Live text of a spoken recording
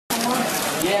So,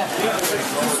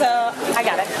 I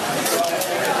got it.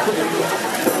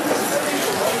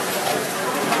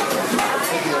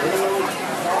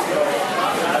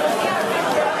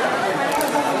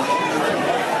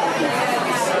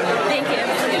 Thank you.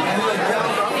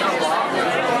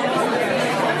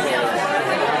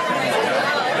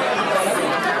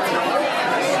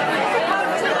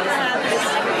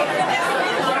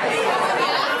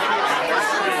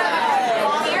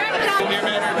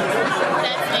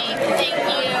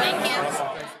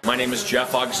 My name is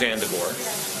Jeff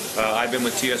Oxandabor. I've been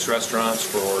with TS Restaurants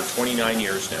for 29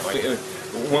 years now.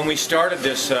 When we started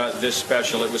this this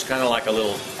special, it was kind of like a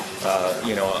little,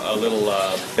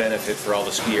 benefit for all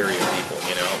the ski area people.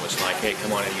 You know, it was like, hey,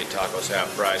 come on in and get tacos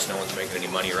half price. No one's making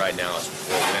any money right now. It's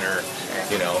before winter.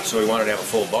 You know, so we wanted to have a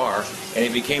full bar, and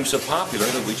it became so popular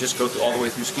that we just go all the way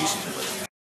through ski season with it.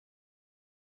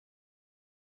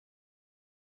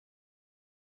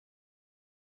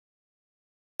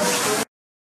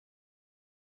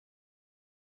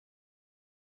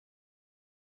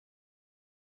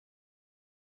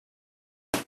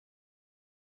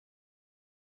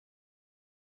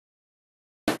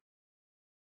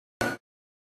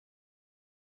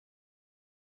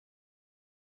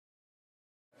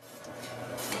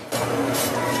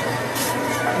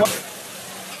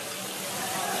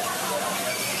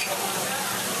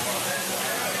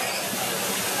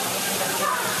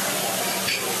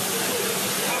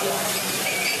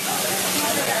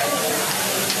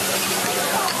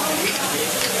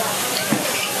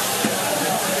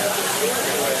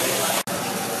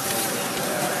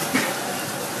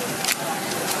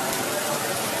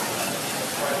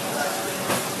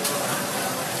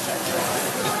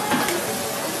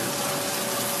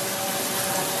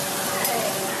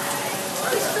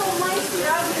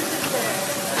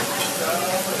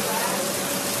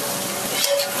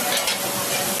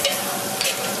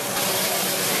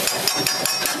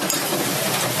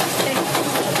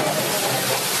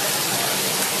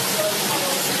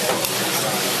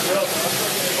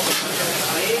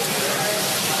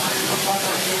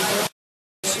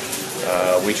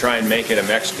 We try and make it a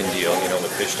Mexican deal, you know,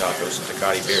 with fish tacos and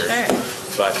Tecate beers. Sure.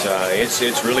 But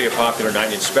it's really a popular night,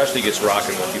 and it especially gets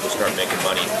rocking when people start making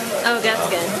money. Oh, that's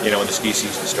good. You know, when the ski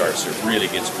season starts, it really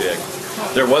gets big.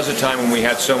 There was a time when we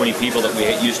had so many people that we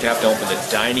used to have to open the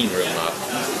dining room up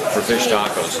for fish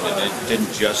tacos, and it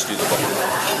didn't just do the